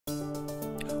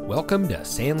Welcome to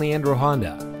San Leandro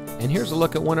Honda, and here's a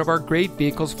look at one of our great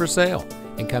vehicles for sale,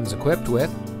 and comes equipped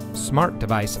with smart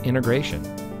device integration,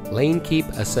 lane keep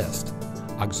assist,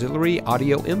 auxiliary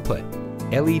audio input,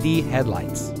 LED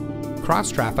headlights,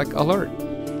 cross traffic alert,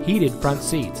 heated front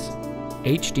seats,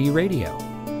 HD radio,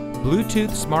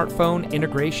 Bluetooth smartphone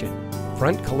integration,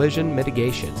 front collision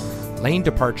mitigation, lane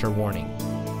departure warning.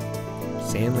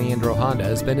 San Leandro Honda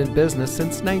has been in business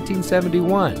since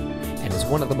 1971 and is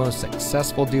one of the most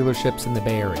successful dealerships in the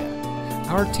Bay Area.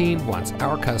 Our team wants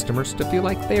our customers to feel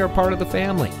like they are part of the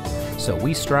family, so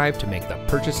we strive to make the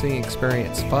purchasing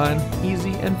experience fun,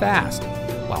 easy, and fast,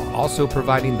 while also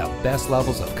providing the best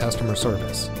levels of customer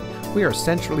service. We are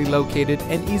centrally located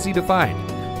and easy to find,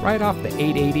 right off the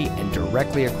 880 and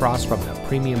directly across from the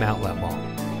Premium Outlet Mall.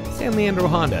 San Leandro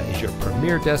Honda is your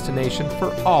premier destination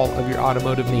for all of your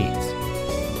automotive needs.